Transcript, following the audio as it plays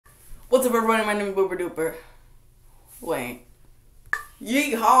What's up, everybody? My name is Boober Duper. Wait.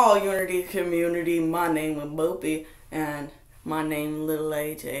 Yeehaw, Unity community. My name is Boopy, and my name Little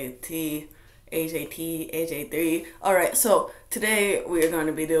HAT, HAT3. Alright, so today we are going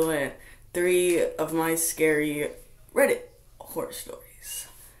to be doing 3 of my scary Reddit horror stories.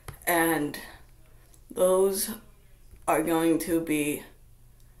 And those are going to be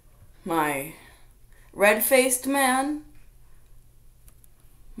my red-faced man,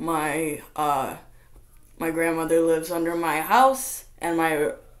 my grandmother lives under my house, and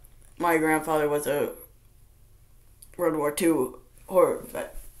my grandfather was a World War II horror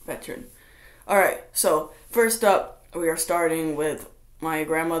veteran. Alright, so first up, we are starting with my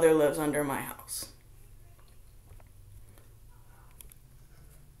grandmother lives under my house.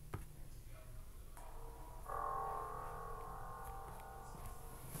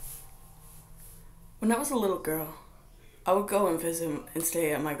 When I was a little girl, I would go and visit and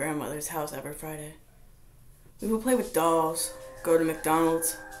stay at my grandmother's house every Friday. We would play with dolls, go to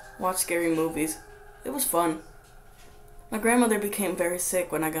McDonald's, watch scary movies. It was fun. My grandmother became very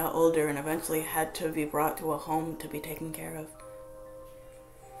sick when I got older and eventually had to be brought to a home to be taken care of.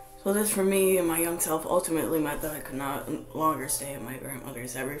 So this for me and my young self ultimately meant that I could not longer stay at my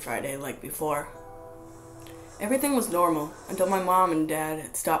grandmother's every Friday like before. Everything was normal until my mom and dad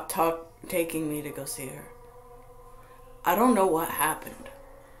had stopped taking me to go see her. I don't know what happened.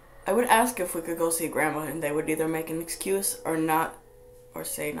 I would ask if we could go see Grandma and they would either make an excuse or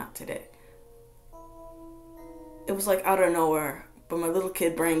say not today. It was like out of nowhere, but my little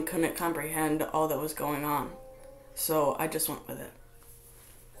kid brain couldn't comprehend all that was going on, so I just went with it.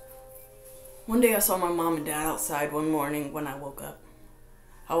 One day I saw my mom and dad outside one morning when I woke up.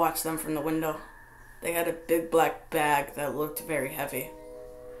 I watched them from the window. They had a big black bag that looked very heavy.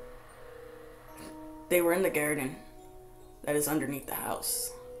 They were in the garden that is underneath the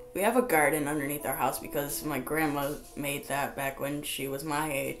house. We have a garden underneath our house because my grandma made that back when she was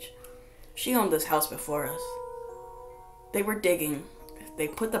my age. She owned this house before us. They were digging. They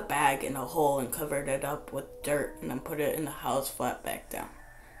put the bag in a hole and covered it up with dirt and then put it in the house flat back down.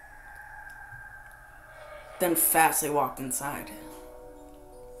 Then fastly walked inside.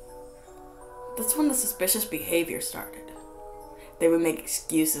 That's when the suspicious behavior started. They would make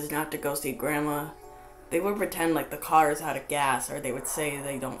excuses not to go see Grandma. They would pretend like the car is out of gas, or they would say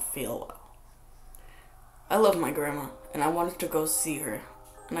they don't feel well. I love my grandma, and I wanted to go see her.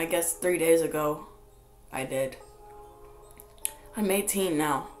 And I guess 3 days ago, I did. I'm 18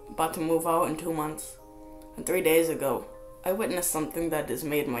 now, about to move out in 2 months. And 3 days ago, I witnessed something that has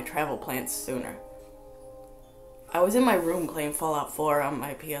made my travel plans sooner. I was in my room playing Fallout 4 on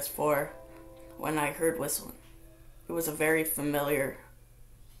my PS4 when I heard whistling. It was a very familiar,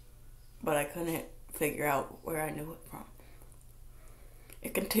 but I couldn't figure out where I knew it from.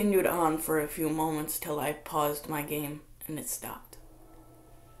 It continued on for a few moments till I paused my game and it stopped.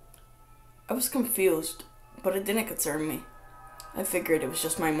 I was confused, but it didn't concern me. I figured it was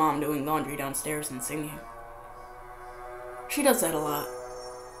just my mom doing laundry downstairs and singing. She does that a lot.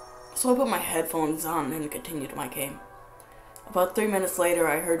 So I put my headphones on and continued my game. About 3 minutes later,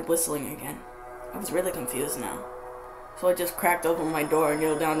 I heard whistling again. I was really confused now. So I just cracked open my door and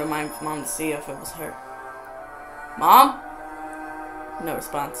kneeled down to my mom to see if it was her. Mom? No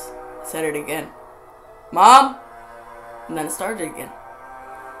response. I said it again. Mom? And then it started again.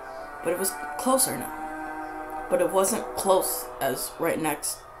 But it was closer now. But it wasn't close as right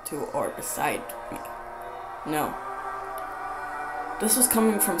next to or beside me. No. This was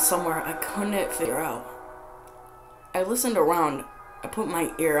coming from somewhere I couldn't figure out. I listened around. I put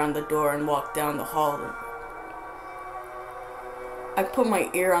my ear on the door and walked down the hall. I put my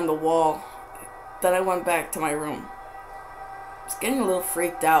ear on the wall, then I went back to my room. I was getting a little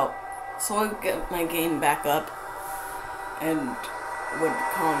freaked out, so I would get my game back up and would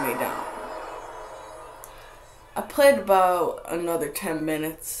calm me down. I played about another 10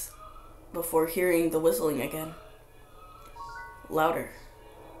 minutes before hearing the whistling again. Louder.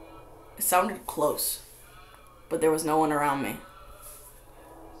 It sounded close, but there was no one around me.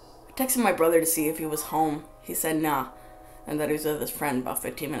 I texted my brother to see if he was home. He said nah, and that he was with his friend about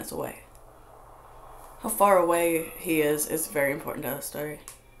 15 minutes away. How far away he is very important to the story.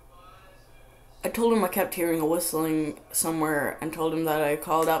 I told him I kept hearing a whistling somewhere and told him that I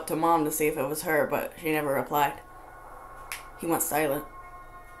called out to Mom to see if it was her, but she never replied. He went silent.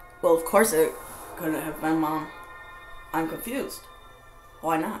 Well, of course it couldn't have been Mom. I'm confused.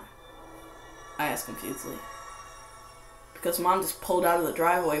 Why not? I asked confusedly. Because Mom just pulled out of the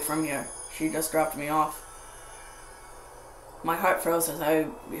driveway from here. She just dropped me off. My heart froze as I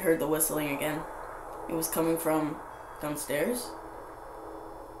heard the whistling again. It was coming from downstairs.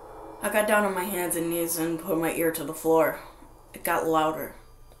 I got down on my hands and knees and put my ear to the floor. It got louder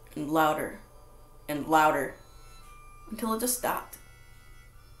and louder and louder until it just stopped.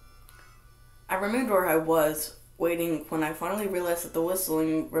 I remained where I was, waiting, when I finally realized that the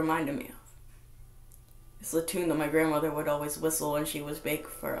whistling reminded me of. It's the tune that my grandmother would always whistle when she was baking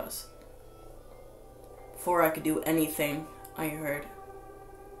for us. Before I could do anything, I heard,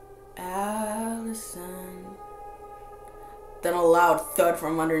 "Allison." Then a loud thud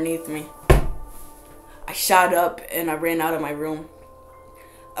from underneath me. I shot up and I ran out of my room.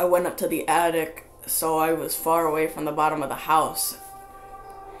 I went up to the attic, so I was far away from the bottom of the house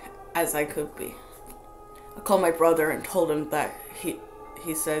as I could be. I called my brother and told him that he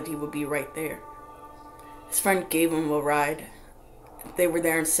said he would be right there. His friend gave him a ride. They were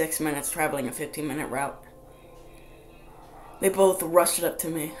there in 6 minutes, traveling a 15-minute route. They both rushed up to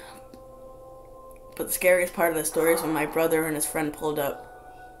me. But the scariest part of the story is when my brother and his friend pulled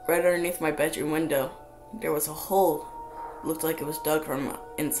up. Right underneath my bedroom window, there was a hole. It looked like it was dug from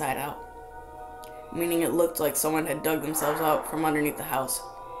inside out. Meaning it looked like someone had dug themselves out from underneath the house.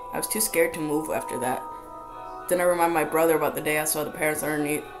 I was too scared to move after that. Then I reminded my brother about the day I saw the parents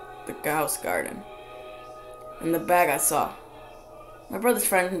underneath the house garden. And the bag I saw. My brother's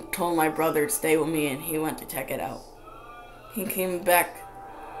friend told my brother to stay with me and he went to check it out. He came back.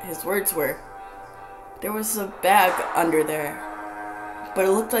 His words were, "There was a bag under there, but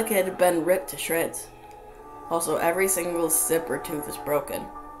it looked like it had been ripped to shreds. Also, every single zipper tooth was broken.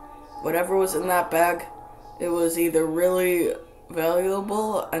 Whatever was in that bag, it was either really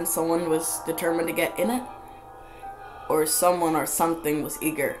valuable and someone was determined to get in it, or someone or something was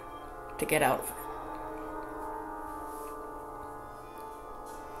eager to get out of it."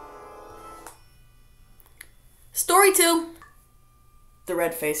 Story 2. The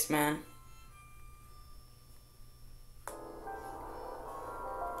Red-Faced Man.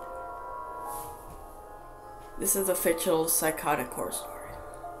 This is a fictional psychotic horror story.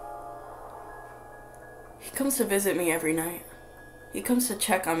 He comes to visit me every night. He comes to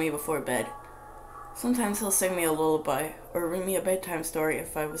check on me before bed. Sometimes he'll sing me a lullaby or read me a bedtime story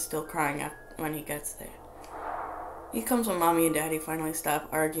if I was still crying when he gets there. He comes when Mommy and Daddy finally stop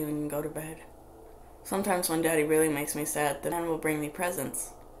arguing and go to bed. Sometimes when Daddy really makes me sad, the man will bring me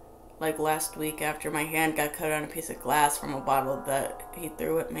presents. Like last week after my hand got cut on a piece of glass from a bottle that he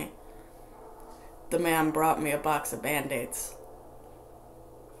threw at me. The man brought me a box of Band-Aids.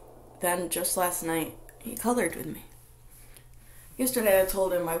 Then, just last night, he colored with me. Yesterday I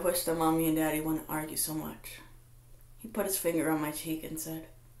told him I wished that Mommy and Daddy wouldn't argue so much. He put his finger on my cheek and said,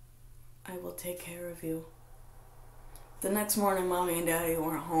 "I will take care of you." The next morning, Mommy and Daddy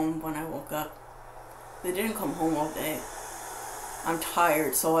weren't home when I woke up. They didn't come home all day. I'm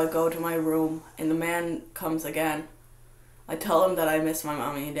tired, so I go to my room, and the man comes again. I tell him that I miss my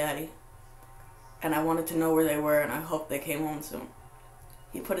Mommy and Daddy, and I wanted to know where they were, and I hope they came home soon.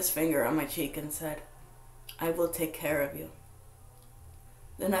 He put his finger on my cheek and said, "I will take care of you."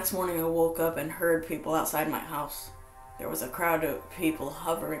 The next morning I woke up and heard people outside my house. There was a crowd of people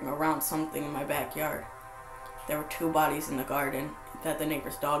hovering around something in my backyard. There were 2 bodies in the garden that the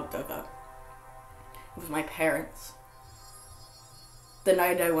neighbor's dog dug up. It was my parents. The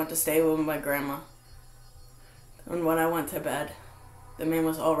night I went to stay with my grandma, and when I went to bed, the man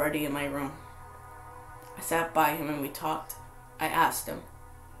was already in my room. I sat by him and we talked. I asked him,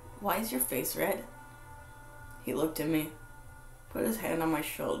 "Why is your face red?" He looked at me, put his hand on my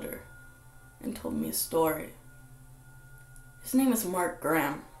shoulder, and told me a story. His name is Mark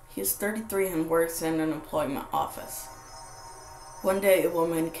Graham. He is 33 and works in an employment office. One day, a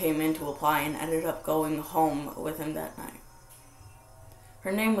woman came in to apply and ended up going home with him that night.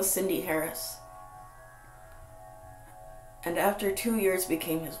 Her name was Cindy Harris, and after 2 years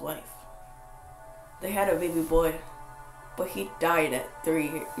became his wife. They had a baby boy, but he died at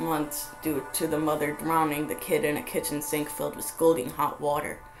 3 months due to the mother drowning the kid in a kitchen sink filled with scalding hot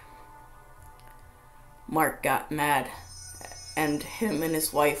water. Mark got mad, and him and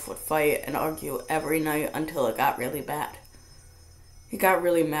his wife would fight and argue every night until it got really bad. He got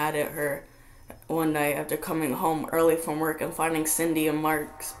really mad at her one night after coming home early from work and finding Cindy and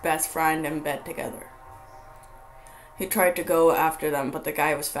Mark's best friend in bed together. He tried to go after them, but the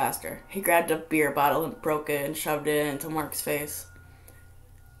guy was faster. He grabbed a beer bottle and broke it and shoved it into Mark's face.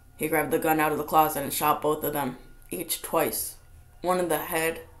 He grabbed the gun out of the closet and shot both of them, each twice, one in the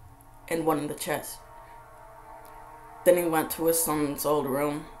head and one in the chest. Then he went to his son's old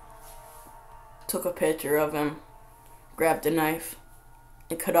room, took a picture of him, grabbed a knife,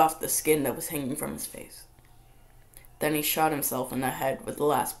 and cut off the skin that was hanging from his face. Then he shot himself in the head with the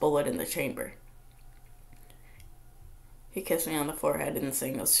last bullet in the chamber. He kissed me on the forehead and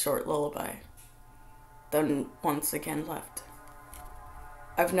sang a short lullaby, then once again left.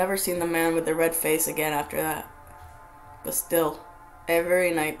 I've never seen the man with the red face again after that. But still,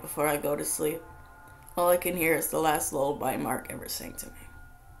 every night before I go to sleep, all I can hear is the last lullaby Mark ever sang to me.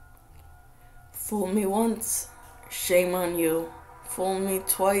 Fool me once, shame on you. Fool me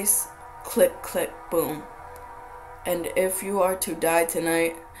twice, click, click, boom. And if you are to die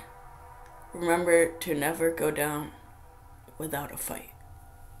tonight, remember to never go down without a fight.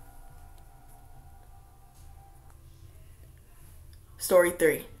 Story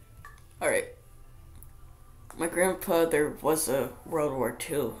 3. Alright. My grandfather was a World War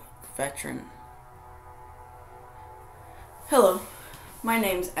II veteran. Hello, my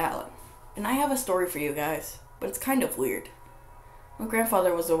name's Alan, and I have a story for you guys, but it's kind of weird. My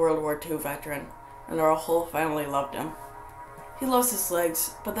grandfather was a World War II veteran, and our whole family loved him. He lost his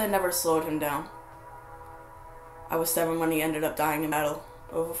legs, but that never slowed him down. I was 7 when he ended up dying in battle,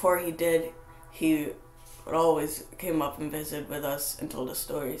 but before he did, he always came up and visited with us and told us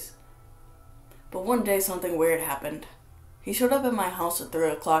stories. But one day something weird happened. He showed up at my house at 3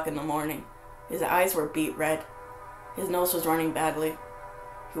 o'clock in the morning. His eyes were beet red. His nose was running badly.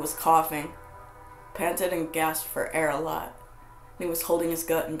 He was coughing, panted and gasped for air a lot. And he was holding his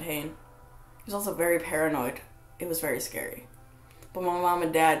gut in pain. He was also very paranoid. It was very scary. But my mom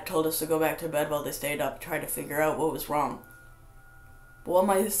and dad told us to go back to bed while they stayed up to try to figure out what was wrong. But while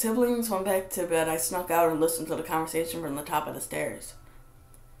my siblings went back to bed, I snuck out and listened to the conversation from the top of the stairs.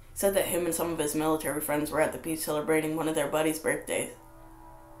 He said that him and some of his military friends were at the beach celebrating one of their buddies' birthdays,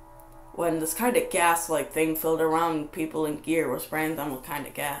 when this kind of gas-like thing filled around people in gear was spraying them with kind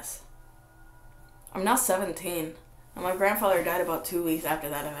of gas. I'm now 17, and my grandfather died about 2 weeks after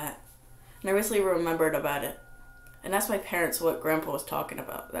that event, and I recently remembered about it, and asked my parents what Grandpa was talking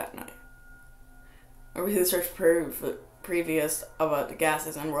about that night. I researched previous about the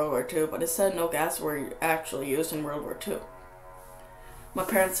gases in World War II, but it said no gases were actually used in World War II. My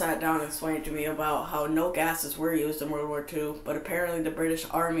parents sat down and explained to me about how no gases were used in World War II, but apparently the British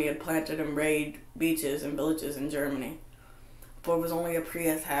Army had planted and raided beaches and villages in Germany. But it was only a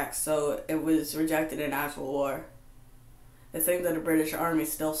pre-attack, so it was rejected in actual war. They think that the British Army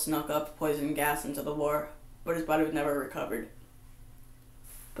still snuck up poison gas into the war, but his body was never recovered.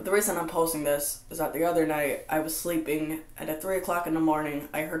 But the reason I'm posting this is that the other night I was sleeping, and at 3 o'clock in the morning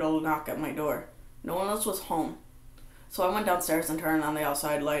I heard a knock at my door. No one else was home. So I went downstairs and turned on the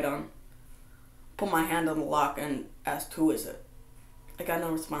outside light on, put my hand on the lock and asked, "Who is it?" I got no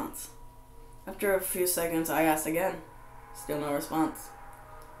response. After a few seconds I asked again. Still no response.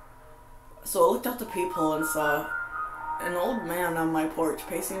 So I looked out the peephole and saw an old man on my porch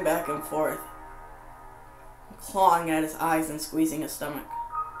pacing back and forth, clawing at his eyes and squeezing his stomach.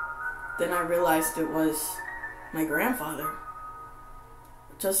 Then I realized it was my grandfather.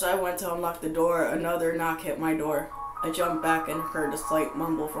 Just as I went to unlock the door, another knock hit my door. I jumped back and heard a slight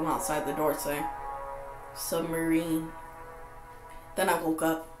mumble from outside the door saying, "Submarine." Then I woke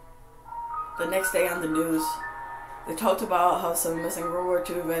up. The next day on the news, they talked about how some missing World War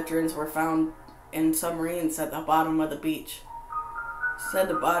II veterans were found in submarines at the bottom of the beach. Said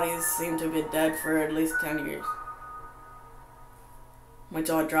the bodies seemed to have been dead for at least 10 years. My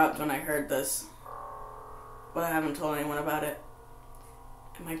jaw dropped when I heard this, but I haven't told anyone about it.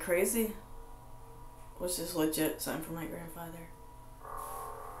 Am I crazy? Was this legit something from my grandfather?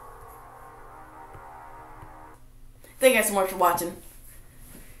 Thank you guys so much for watching.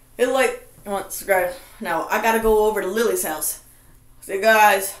 Hit like, comment, subscribe. Now, I gotta go over to Lily's house. See you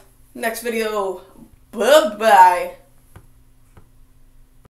guys next video. Bye-bye.